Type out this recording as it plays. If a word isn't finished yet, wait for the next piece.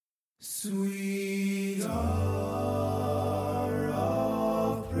Sweet hour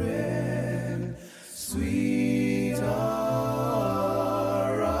of prayer, sweet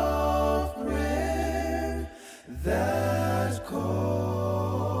hour of prayer that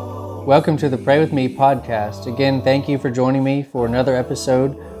call. Welcome to the Pray With Me podcast. Again, thank you for joining me for another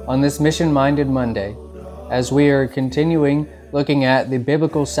episode on this Mission-Minded Monday, as we are continuing looking at the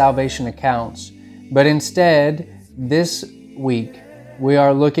biblical salvation accounts. But instead, this week, we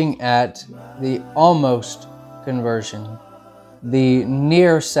are looking at the almost conversion, the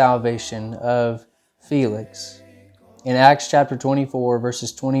near salvation of Felix. In Acts chapter 24,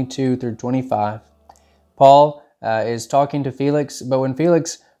 verses 22 through 25, Paul is talking to Felix, but when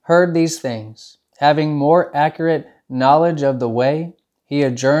Felix heard these things, having more accurate knowledge of the way, he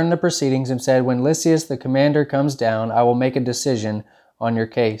adjourned the proceedings and said, "When Lysias the commander comes down, I will make a decision on your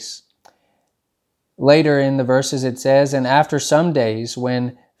case." Later in the verses it says, "And after some days,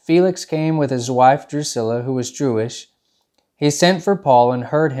 when Felix came with his wife Drusilla, who was Jewish, he sent for Paul and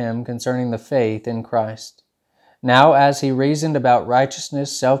heard him concerning the faith in Christ. Now as he reasoned about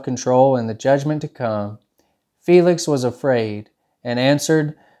righteousness, self-control, and the judgment to come, Felix was afraid and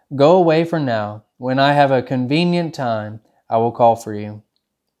answered, 'Go away for now. When I have a convenient time, I will call for you.'"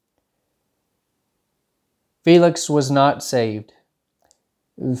 Felix was not saved.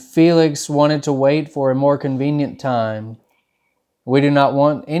 Felix wanted to wait for a more convenient time. We do not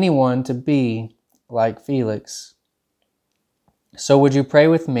want anyone to be like Felix. So would you pray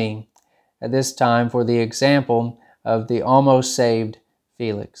with me at this time for the example of the almost saved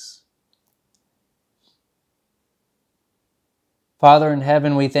Felix? Father in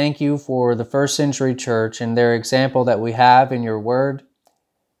heaven, we thank you for the first century church and their example that we have in your word.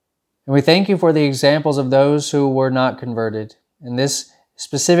 And we thank you for the examples of those who were not converted. And this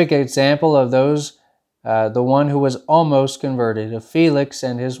specific example of those, the one who was almost converted, of Felix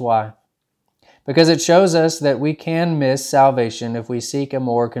and his wife, because it shows us that we can miss salvation if we seek a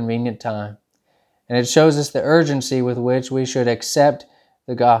more convenient time. And it shows us the urgency with which we should accept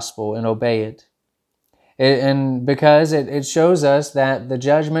the gospel and obey it. And because it shows us that the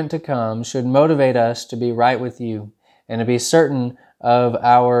judgment to come should motivate us to be right with you and to be certain of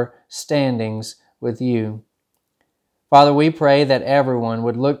our standings with you. Father, we pray that everyone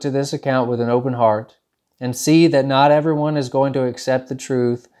would look to this account with an open heart and see that not everyone is going to accept the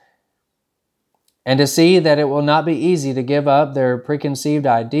truth, and to see that it will not be easy to give up their preconceived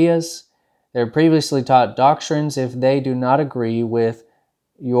ideas, their previously taught doctrines, if they do not agree with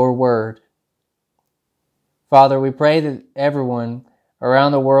your word. Father, we pray that everyone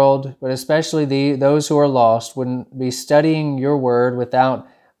around the world, but especially those who are lost, would be studying your word without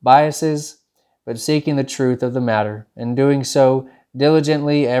biases, but seeking the truth of the matter, and doing so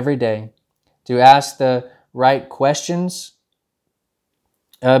diligently every day, to ask the right questions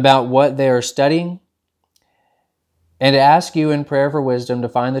about what they are studying, and to ask you in prayer for wisdom to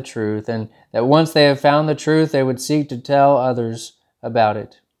find the truth, and that once they have found the truth, they would seek to tell others about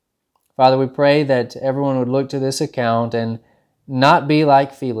it. Father, we pray that everyone would look to this account and not be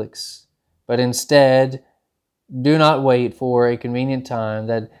like Felix, but instead do not wait for a convenient time,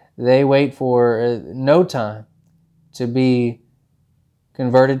 that they wait for no time to be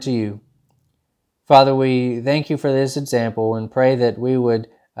converted to you. Father, we thank you for this example and pray that we would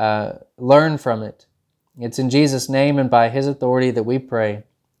learn from it. It's in Jesus' name and by His authority that we pray.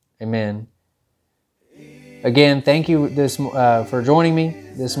 Amen. Again, thank you for joining me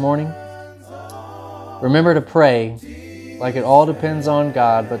this morning. Remember to pray like it all depends on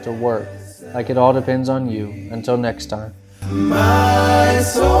God, but to work like it all depends on you. Until next time. My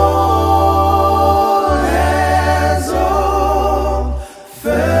soul has often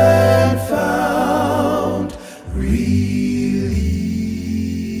found relief,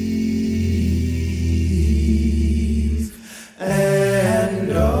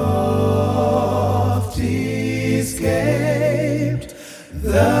 and oft escaped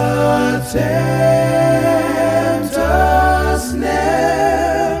the